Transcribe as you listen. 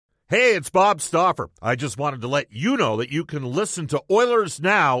Hey, it's Bob Stauffer. I just wanted to let you know that you can listen to Oilers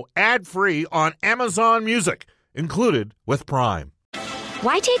Now ad-free on Amazon Music, included with Prime.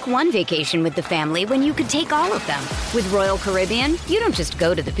 Why take one vacation with the family when you could take all of them? With Royal Caribbean, you don't just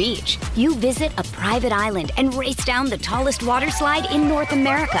go to the beach. You visit a private island and race down the tallest water slide in North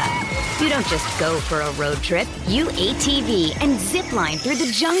America. You don't just go for a road trip. You ATV and zip line through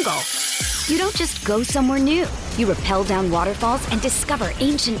the jungle. You don't just go somewhere new. You rappel down waterfalls and discover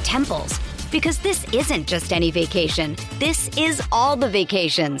ancient temples. Because this isn't just any vacation. This is all the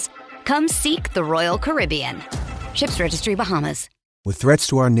vacations. Come seek the Royal Caribbean. Ships Registry, Bahamas. With threats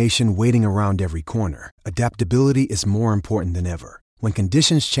to our nation waiting around every corner, adaptability is more important than ever. When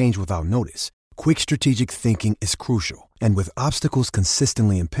conditions change without notice, quick strategic thinking is crucial. And with obstacles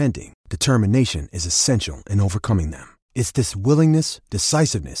consistently impending, determination is essential in overcoming them. It's this willingness,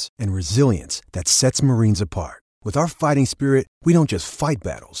 decisiveness, and resilience that sets Marines apart. With our fighting spirit, we don't just fight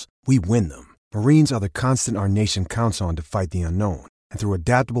battles, we win them. Marines are the constant our nation counts on to fight the unknown. And through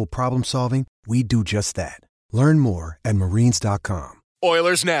adaptable problem solving, we do just that. Learn more at marines.com.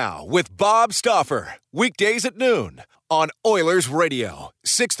 Oilers Now with Bob Stauffer. Weekdays at noon on Oilers Radio,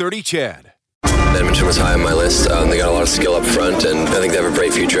 630 CHED. Edmonton was high on my list. They got a lot of skill up front, and I think they have a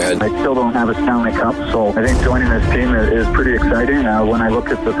bright future ahead. I still don't have a Stanley Cup, so I think joining this team is pretty exciting when I look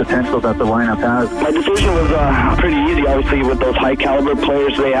at the potential that the lineup has. My decision was pretty easy, obviously, with those high-caliber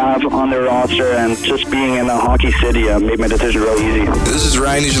players they have on their roster, and just being in a hockey city made my decision real easy. This is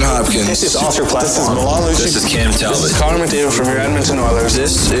Ryan Nugent-Hopkins. This is Oscar Platform. This is Cam Talbot. This is Connor McDavid from your Edmonton Oilers.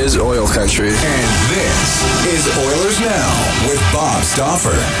 This is Oil Country. And this is Oilers Now with Bob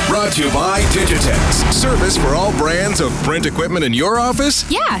Stauffer. Brought to you by Digitex. Service for all brands of print equipment in your office?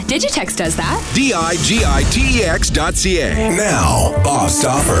 Yeah, Digitex does that. digitex.ca. Now, Bob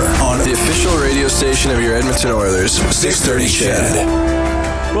Stauffer on the official radio station of your Edmonton Oilers, 630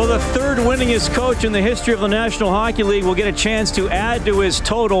 CHED. Well, the third winningest coach in the history of the National Hockey League will get a chance to add to his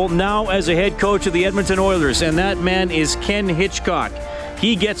total now as a head coach of the Edmonton Oilers, and that man is Ken Hitchcock.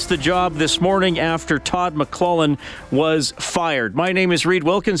 He gets the job this morning after Todd McLellan was fired. My name is Reed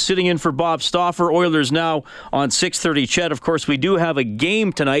Wilkins, sitting in for Bob Stauffer. Oilers Now on 630 CHED. Of course, we do have a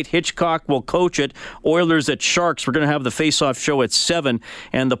game tonight. Hitchcock will coach it. Oilers at Sharks. We're going to have the face-off show at 7,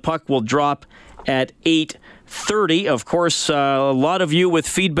 and the puck will drop at 8:30. Of course, a lot of you with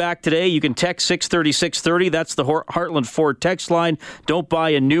feedback today. You can text 630-630. That's the Heartland Ford text line. Don't buy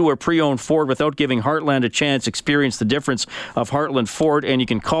a new or pre-owned Ford without giving Heartland a chance. Experience the difference of Heartland Ford. And you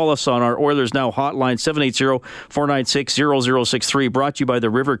can call us on our Oilers Now hotline, 780-496-0063. Brought to you by the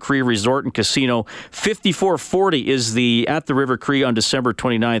River Cree Resort and Casino. 5440 is the at the River Cree on December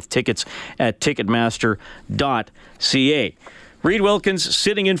 29th. Tickets at Ticketmaster.ca. Reed Wilkins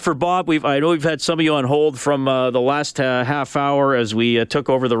sitting in for Bob. I know we've had some of you on hold from the last half hour as we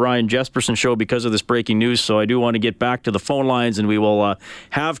took over the Ryan Jesperson show because of this breaking news, so I do want to get back to the phone lines, and we will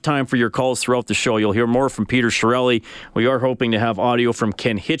have time for your calls throughout the show. You'll hear more from Peter Chiarelli. We are hoping to have audio from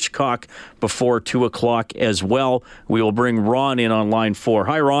Ken Hitchcock before 2 o'clock as well. We will bring Ron in on line 4.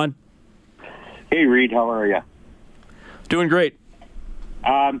 Hi, Ron. Hey, Reed. How are you? Doing great.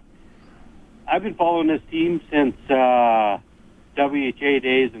 I've been following this team since WHA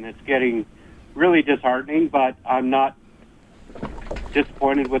days, and it's getting really disheartening, but I'm not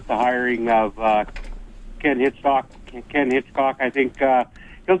disappointed with the hiring of Ken Hitchcock. I think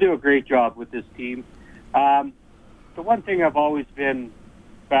he'll do a great job with this team. The one thing I've always been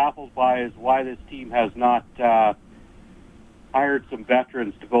baffled by is why this team has not hired some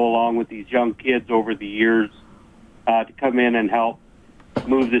veterans to go along with these young kids over the years to come in and help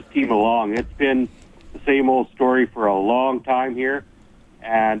move this team along. It's been the same old story for a long time here,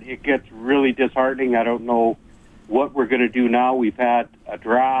 and it gets really disheartening. I don't know what we're going to do now. We've had a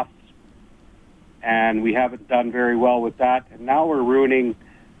draft, and we haven't done very well with that, and now we're ruining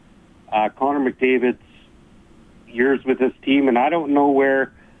Connor McDavid's years with this team, and I don't know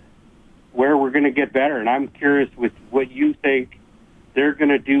where we're going to get better, and I'm curious with what you think they're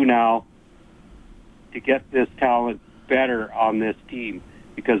going to do now to get this talent better on this team,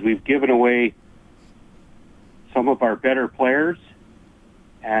 because we've given away some of our better players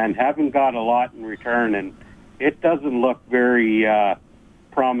and haven't got a lot in return, and it doesn't look very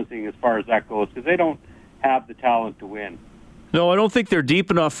promising as far as that goes, because they don't have the talent to win. No, I don't think they're deep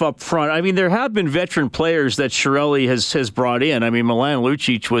enough up front. I mean, there have been veteran players that Chiarelli has brought in. I mean, Milan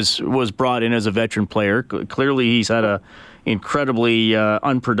Lucic was brought in as a veteran player. Clearly, he's had a incredibly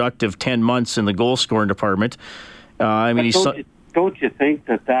unproductive 10 months in the goal-scoring department. Don't you think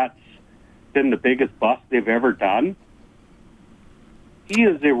that that's been the biggest bust they've ever done? He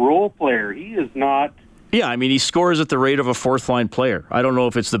is a role player. He is not Yeah, I mean, he scores at the rate of a fourth-line player. I don't know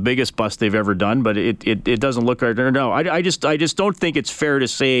if it's the biggest bust they've ever done, but it doesn't look right. No, I just don't think it's fair to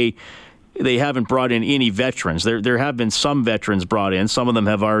say they haven't brought in any veterans. There have been some veterans brought in. Some of them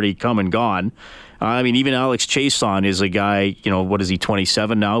have already come and gone. I mean, even Alex Chiasson is a guy, what is he,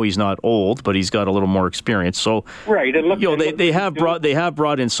 27 now? He's not old, but he's got a little more experience. So, right. They have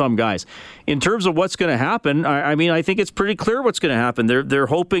brought in some guys. In terms of what's going to happen, I mean, I think it's pretty clear what's going to happen. They're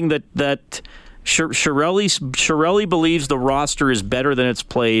hoping that Chiarelli believes the roster is better than it's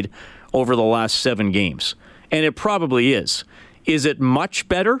played over the last 7 games. And it probably is. Is it much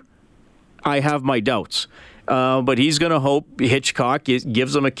better? I have my doubts. But he's going to hope Hitchcock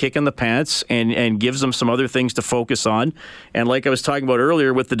gives them a kick in the pants and gives them some other things to focus on. And like I was talking about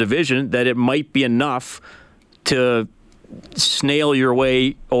earlier with the division, that it might be enough to snail your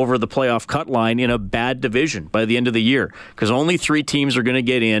way over the playoff cut line in a bad division by the end of the year. Because only 3 teams are going to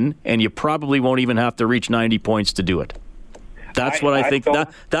get in, and you probably won't even have to reach 90 points to do it. That's what I think.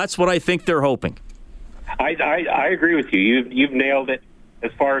 That's what I think they're hoping. I agree with you. You've nailed it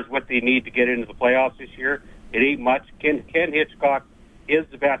as far as what they need to get into the playoffs this year. It ain't much. Ken Hitchcock is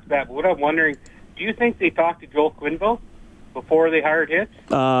the best bet. But what I'm wondering, do you think they talked to Joel Quenneville before they hired Hitch?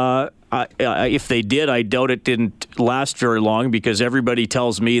 If they did, I doubt it didn't last very long because everybody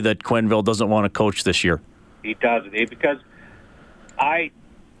tells me that Quenneville doesn't want to coach this year. He doesn't, because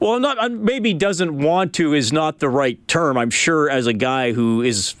maybe doesn't want to is not the right term. I'm sure as a guy who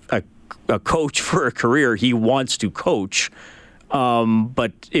is a coach for a career, he wants to coach.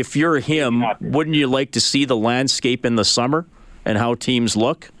 But if you're him, wouldn't you like to see the landscape in the summer and how teams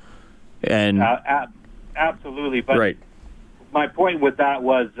look? And absolutely. But right. My point with that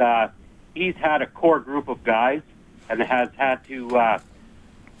was he's had a core group of guys and has had to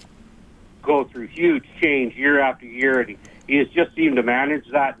go through huge change year after year, and he has just seemed to manage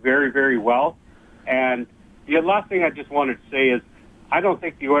that very, very well. And the last thing I just wanted to say is I don't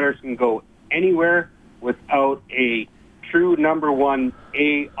think the Oilers can go anywhere without a true number 1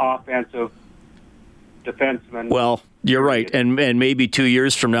 offensive defenseman. Well, you're right, and maybe 2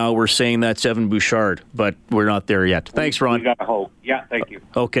 years from now we're saying that's Evan Bouchard, but we're not there yet. Thanks, Ron. We got to hope. Yeah, thank you.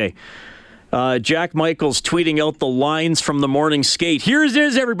 Okay. Jack Michaels tweeting out the lines from the morning skate. Here it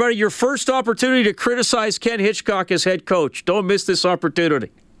is, everybody. Your first opportunity to criticize Ken Hitchcock as head coach. Don't miss this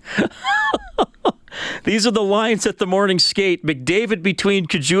opportunity. These are the lines at the morning skate. McDavid between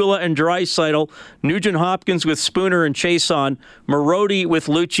Caggiula and Draisaitl. Nugent-Hopkins with Spooner and Chiasson. Marody with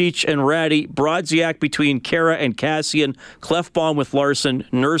Lucic and Ratty. Brodziak between Kara and Cassian. Clefbaum with Larson.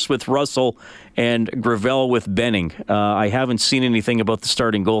 Nurse with Russell. And Gravel with Benning. I haven't seen anything about the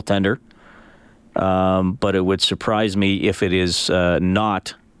starting goaltender. But it would surprise me if it is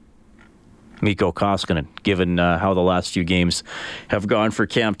not Mikko Koskinen, given how the last few games have gone for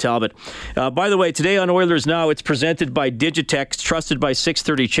Cam Talbot. By the way, today on Oilers Now, it's presented by Digitex, trusted by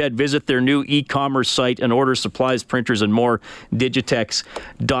 630 Ched. Visit their new e-commerce site and order supplies, printers, and more,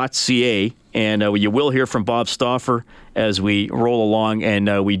 digitex.ca. And you will hear from Bob Stauffer as we roll along,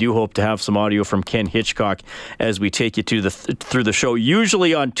 and we do hope to have some audio from Ken Hitchcock as we take you to through the show.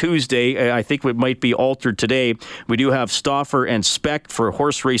 Usually on Tuesday, I think it might be altered today, we do have Stauffer and Speck for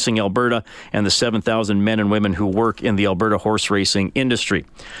Horse Racing Alberta and the 7,000 men and women who work in the Alberta horse racing industry.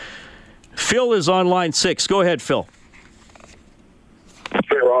 Phil is on line 6. Go ahead, Phil. Hey,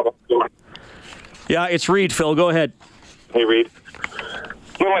 Rob. How's it going? Yeah, it's Reed, Phil. Go ahead. Hey, Reed.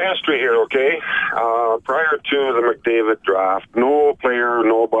 Little history here, okay? Prior to the McDavid draft,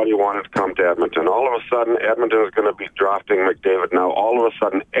 nobody wanted to come to Edmonton. All of a sudden, Edmonton is going to be drafting McDavid now. All of a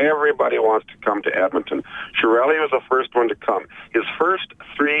sudden, everybody wants to come to Edmonton. Chiarelli was the first one to come. His first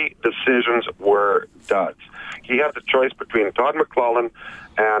 3 decisions were duds. He had the choice between Todd McLellan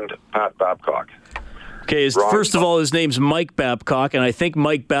and Pat Babcock. Okay, first of all, his name's Mike Babcock, and I think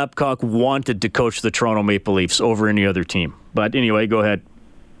Mike Babcock wanted to coach the Toronto Maple Leafs over any other team. But anyway, go ahead.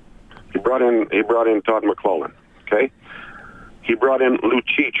 He brought in Todd McLellan, okay? He brought in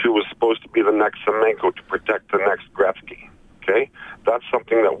Lucic, who was supposed to be the next Semenko to protect the next Gretzky, okay? That's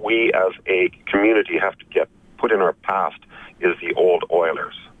something that we as a community have to get put in our past, is the old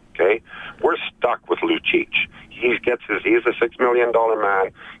Oilers, okay? We're stuck with Lucic. He's a $6 million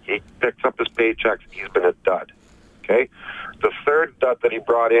man. He picks up his paychecks. He's been a dud, okay? The third dud that he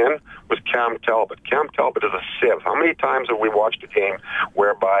brought in was Cam Talbot. Cam Talbot is a sieve. How many times have we watched a game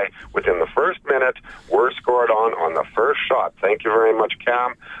whereby within the first minute we're scored on the first shot? Thank you very much,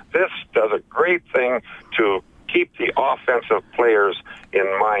 Cam. This does a great thing to keep the offensive players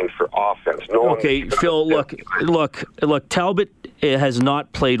in mind for offense. Okay, Phil, look, Talbot has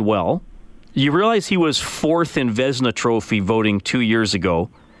not played well. You realize he was 4th in Vezina Trophy voting 2 years ago,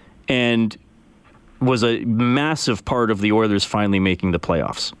 and was a massive part of the Oilers finally making the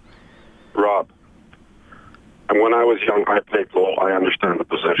playoffs. Rob, and when I was young, I played goal. I understand the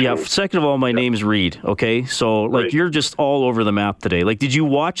position. Yeah, second of all, my name's Reed, okay? So, like, you're just all over the map today. Like, did you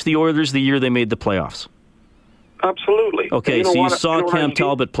watch the Oilers the year they made the playoffs? Absolutely. Okay, so you saw Cam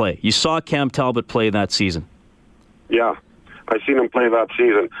Talbot play. You saw Cam Talbot play that season. Yeah, I seen him play that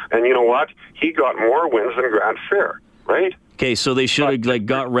season. And you know what? He got more wins than Grant Fair, right? Okay, so they should have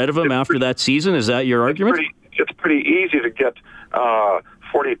got rid of him after that season? Is that your argument? It's pretty easy to get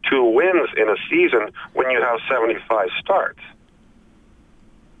 42 wins in a season when you have 75 starts.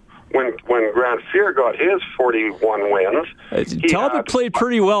 When Grant Fair got his 41 wins, Talbot played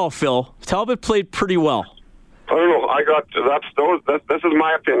pretty well, Phil. Talbot played pretty well. I don't know. This is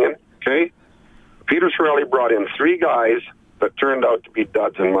my opinion. Okay, Peter Chiarelli brought in 3 guys that turned out to be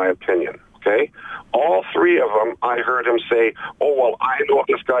duds, in my opinion. Okay, all 3 of them, I heard him say, "Oh well, I know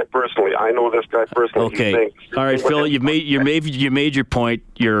this guy personally. I know this guy personally." Okay, all right, Phil, you made your point.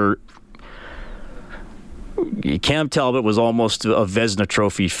 Cam Talbot was almost a Vezina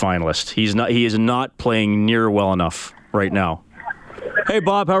Trophy finalist. He is not playing near well enough right now. Hey,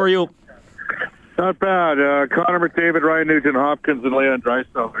 Bob, how are you? Not bad. Connor McDavid, Ryan Nugent-Hopkins, and Leon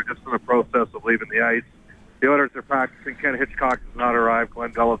Draisaitl are just in the process of leaving the ice. The Oilers are practicing. Ken Hitchcock has not arrived.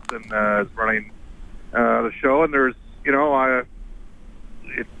 Glenn Gullickson is running the show, and there's, it's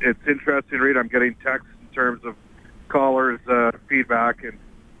interesting to read. I'm getting texts in terms of callers' feedback, and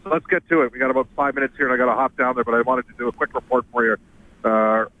so let's get to it. We got about 5 minutes here, and I got to hop down there, but I wanted to do a quick report for you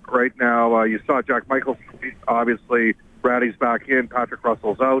right now. You saw Jack Michaels, obviously. Brady's back in. Patrick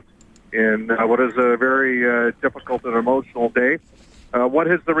Russell's out. In what is a very difficult and emotional day. What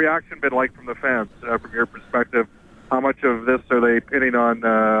has the reaction been like from the fans, from your perspective? How much of this are they pinning on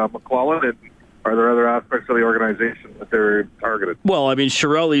McLellan, and are there other aspects of the organization that they're targeted? Well, I mean,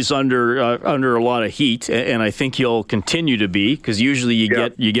 Chiarelli's under a lot of heat, and I think he'll continue to be, because usually you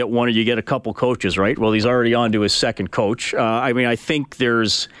get one or you get a couple coaches, right? Well, he's already on to his second coach. I mean, I think there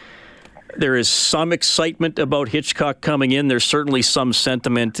is some excitement about Hitchcock coming in. There's certainly some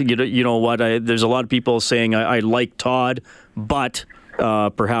sentiment. You know what? There's a lot of people saying I like Todd, but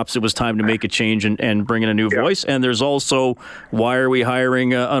perhaps it was time to make a change and bring in a new voice. And there's also, why are we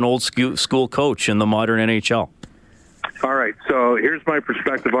hiring an old school coach in the modern NHL? All right. So here's my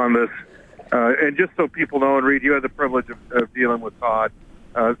perspective on this. And just so people know, and Reed, you had the privilege of dealing with Todd.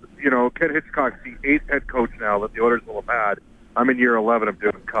 Ken Hitchcock's the 8th head coach now that the Oilers will have had. I'm in year 11 of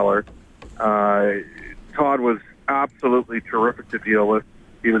doing color. Todd was absolutely terrific to deal with.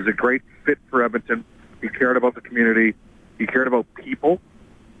 He was a great fit for Edmonton. He cared about the community. He cared about people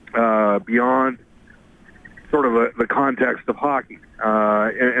beyond sort of the context of hockey.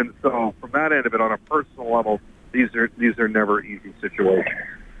 And so from that end of it, on a personal level, these are never easy situations.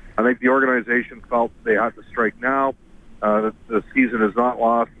 I think the organization felt they had to strike now. The season is not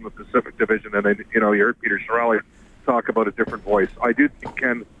lost in the Pacific Division, and you heard Peter Chiarelli talk about a different voice. I do think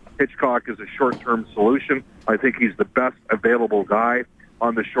Ken Hitchcock is a short-term solution. I think he's the best available guy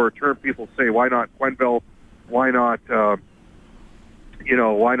on the short term. People say, why not Quenneville? Why not, why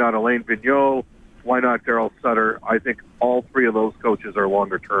not Alain Vigneault? Why not Darryl Sutter? I think all 3 of those coaches are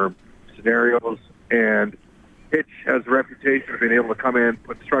longer-term scenarios, and Hitch has a reputation of being able to come in,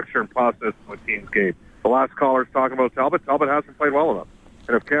 put structure and process in a team's game. The last caller's talking about Talbot. Talbot hasn't played well enough.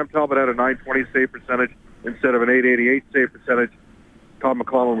 And if Cam Talbot had a .920 save percentage instead of an .888 save percentage, Todd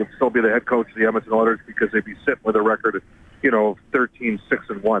McLellan would still be the head coach of the Edmonton Oilers because they'd be sitting with a record of,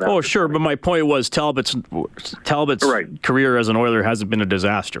 13-6-1. Oh, sure, but my point was Talbot's career as an Oiler hasn't been a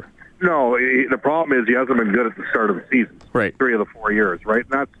disaster. No, the problem is he hasn't been good at the start of the season. Right, 3 of the 4 years, right?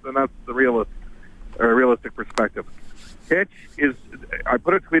 And that's the realistic perspective. Hitch is. I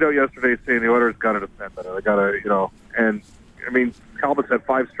put a tweet out yesterday saying the Oilers got to defend better. They got to, and I mean Talbot's had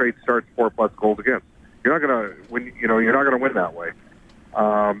 5 straight starts, 4+ goals against. You're not going to win. You're not going to win that way.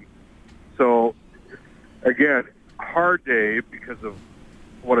 So, again, hard day because of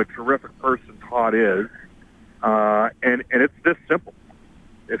what a terrific person Todd is, and it's this simple.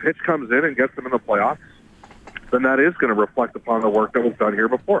 If Hitch comes in and gets them in the playoffs, then that is going to reflect upon the work that was done here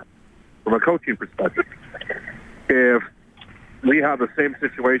before, from a coaching perspective. If we have the same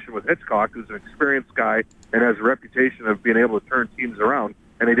situation with Hitchcock, who's an experienced guy and has a reputation of being able to turn teams around,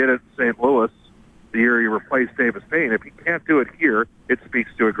 and he did it in St. Louis the year he replaced Davis Payne. If he can't do it here, it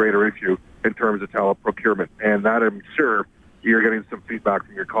speaks to a greater issue in terms of talent procurement. And that, I'm sure, you're getting some feedback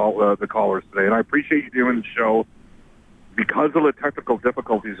from the callers today. And I appreciate you doing the show. Because of the technical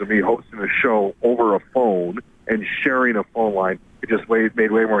difficulties of me hosting a show over a phone and sharing a phone line, it just made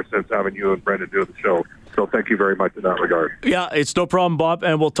way more sense having you and Brendan do the show So thank you very much in that regard. Yeah, it's no problem, Bob,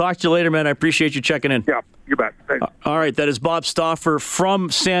 and we'll talk to you later, man. I appreciate you checking in. Yeah, you bet. Thanks. All right, that is Bob Stauffer from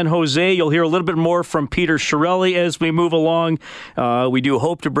San Jose. You'll hear a little bit more from Peter Chiarelli as we move along. We do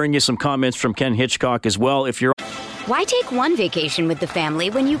hope to bring you some comments from Ken Hitchcock as well. If you're Why take one vacation with the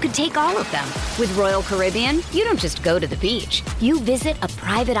family when you could take all of them? With Royal Caribbean, you don't just go to the beach. You visit a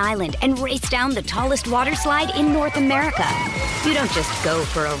private island and race down the tallest water slide in North America. You don't just go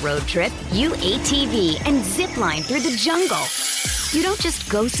for a road trip. You ATV and zip line through the jungle. You don't just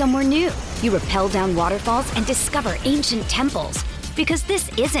go somewhere new. You rappel down waterfalls and discover ancient temples. Because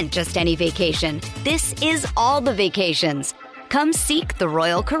this isn't just any vacation. This is all the vacations. Come seek the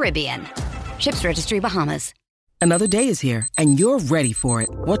Royal Caribbean. Ships Registry, Bahamas. Another day is here, and you're ready for it.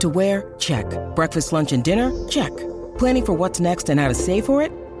 What to wear? Check. Breakfast, lunch, and dinner? Check. Planning for what's next and how to save for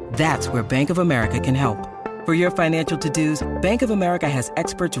it? That's where Bank of America can help. For your financial to-dos, Bank of America has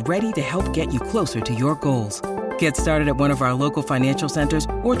experts ready to help get you closer to your goals. Get started at one of our local financial centers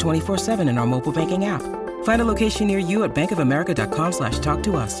or 24/7 in our mobile banking app. Find a location near you at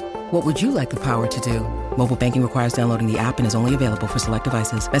bankofamerica.com/talktous. What would you like the power to do? Mobile banking requires downloading the app and is only available for select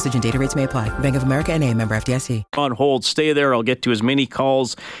devices. Message and data rates may apply. Bank of America NA, member FDIC. On hold, stay there. I'll get to as many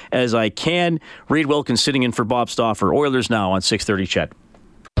calls as I can. Reed Wilkins sitting in for Bob Stauffer. Oilers Now on 630 CHED.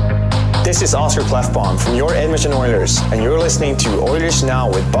 This is Oscar Clefbaum from your Edmonton Oilers, and you're listening to Oilers Now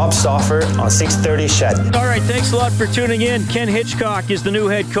with Bob Stauffer on 630 CHED. All right, thanks a lot for tuning in. Ken Hitchcock is the new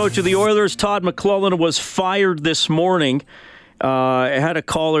head coach of the Oilers. Todd McLellan was fired this morning. I had a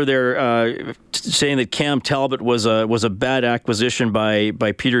caller there saying that Cam Talbot was a bad acquisition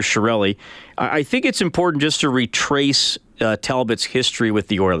by Peter Chiarelli. I think it's important just to retrace Talbot's history with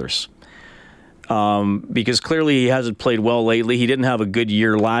the Oilers. Because clearly he hasn't played well lately. He didn't have a good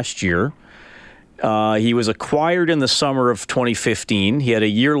year last year. He was acquired in the summer of 2015. He had a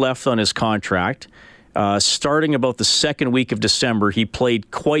year left on his contract. Starting about the second week of December, he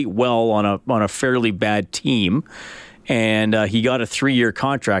played quite well on a fairly bad team, and he got a 3-year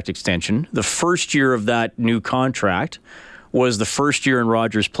contract extension. The first year of that new contract was the first year in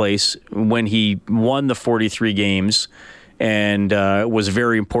Rogers Place when he won the 43 games and was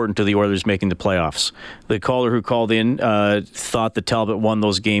very important to the Oilers making the playoffs. The caller who called in thought that Talbot won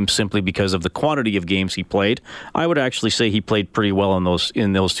those games simply because of the quantity of games he played. I would actually say he played pretty well in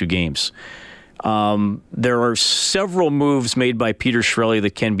those 2 games. There are several moves made by Peter Chiarelli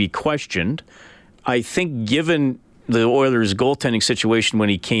that can be questioned. I think given the Oilers' goaltending situation when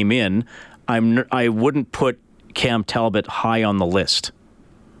he came in, I wouldn't put Cam Talbot high on the list.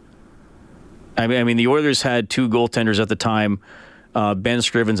 I mean, the Oilers had 2 goaltenders at the time, Ben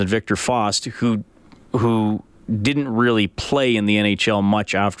Scrivens and Victor Fost, who didn't really play in the NHL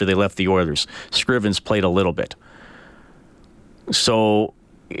much after they left the Oilers. Scrivens played a little bit. So,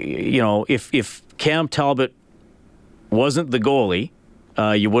 if Cam Talbot wasn't the goalie,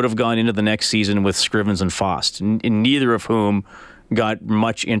 you would have gone into the next season with Scrivens and Fost, neither of whom got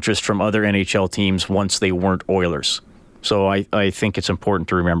much interest from other NHL teams once they weren't Oilers. So I think it's important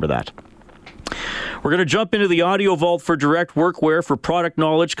to remember that. We're going to jump into the Audio Vault for Direct Workwear for product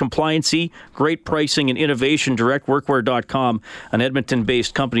knowledge, compliancy, great pricing, and innovation. DirectWorkwear.com, an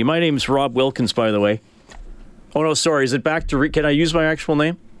Edmonton-based company. My name is Rob Wilkins, by the way. Oh, no, sorry. Is it back to... Can I use my actual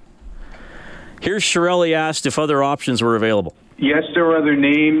name? Here's Chiarelli asked if other options were available. Yes, there were other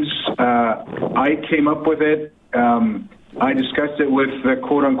names. I came up with it. I discussed it with the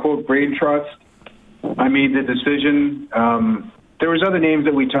quote-unquote brain trust. I made the decision. There was other names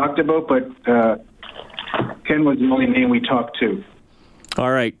that we talked about, but Ken was the only name we talked to.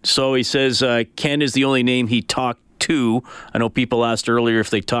 All right. So he says Ken is the only name he talked to. I know people asked earlier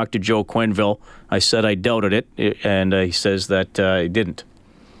if they talked to Joe Quenneville. I said I doubted it, and he says that he didn't.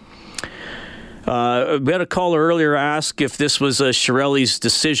 We had a caller earlier ask if this was Chiarelli's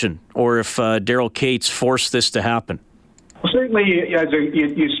decision or if Daryl Cates forced this to happen. Well, certainly,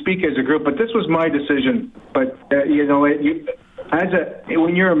 you speak as a group, but this was my decision. But when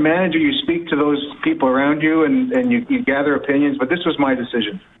you're a manager, you speak to those people around you and you gather opinions. But this was my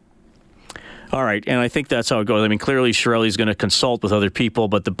decision. All right, and I think that's how it goes. I mean, clearly Chiarelli's going to consult with other people,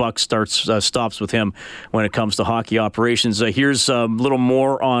 but the buck stops with him when it comes to hockey operations. Here's a little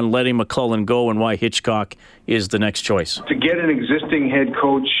more on letting McLellan go and why Hitchcock is the next choice. To get an existing head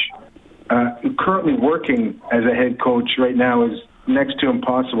coach currently working as a head coach right now is next to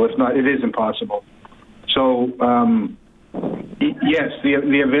impossible. If not, it is impossible. So, yes,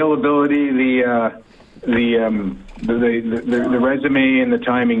 the availability, the resume and the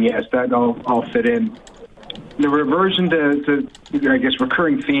timing, yes, that all fit in. The reversion to I guess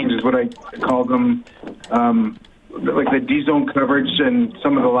recurring themes is what I call them, like the D-zone coverage and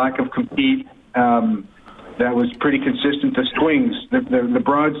some of the lack of compete. that was pretty consistent. The swings, the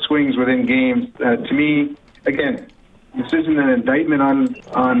broad swings within games, to me, again, this isn't an indictment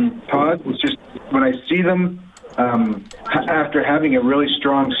on Todd. It's just when I see them after having a really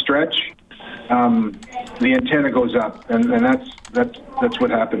strong stretch, the antenna goes up, and that's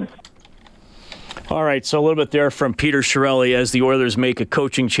what happened. All right, so a little bit there from Peter Chiarelli as the Oilers make a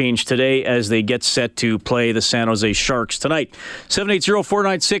coaching change today as they get set to play the San Jose Sharks tonight.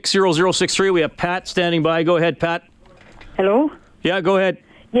 780-496-0063. We have Pat standing by. Go ahead, Pat. Hello? Yeah, go ahead.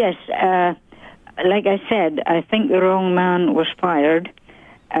 Yes, like I said, I think the wrong man was fired.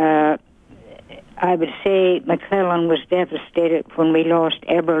 I would say McClellan was devastated when we lost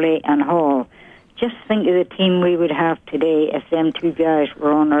Eberle and Hall. Just think of the team we would have today if them two guys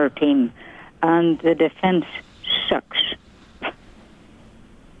were on our team. And the defense sucks.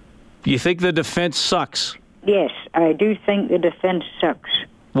 You think the defense sucks? Yes, I do think the defense sucks.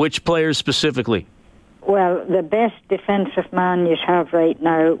 Which players specifically? Well, the best defensive man you have right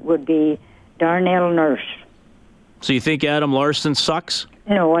now would be Darnell Nurse. So you think Adam Larson sucks?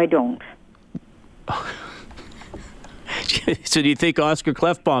 No, I don't. So do you think Oscar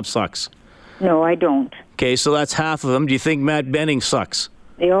Klefbom sucks? No, I don't. Okay, so that's half of them. Do you think Matt Benning sucks?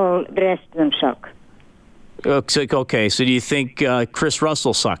 The rest of them suck. Okay, so do you think Chris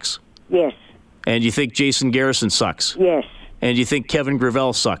Russell sucks? Yes. And do you think Jason Garrison sucks? Yes. And do you think Kevin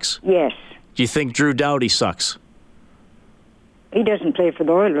Gravel sucks? Yes. Do you think Drew Doughty sucks? He doesn't play for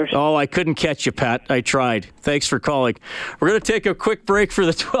the Oilers. Oh, I couldn't catch you, Pat. I tried. Thanks for calling. We're going to take a quick break for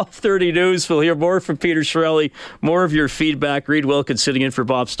the 12:30 news. We'll hear more from Peter Chiarelli, more of your feedback. Reed Wilkins sitting in for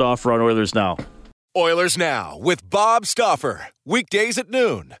Bob Stauffer on Oilers Now. Oilers Now with Bob Stauffer. Weekdays at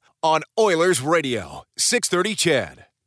noon on Oilers Radio, 630 CHED.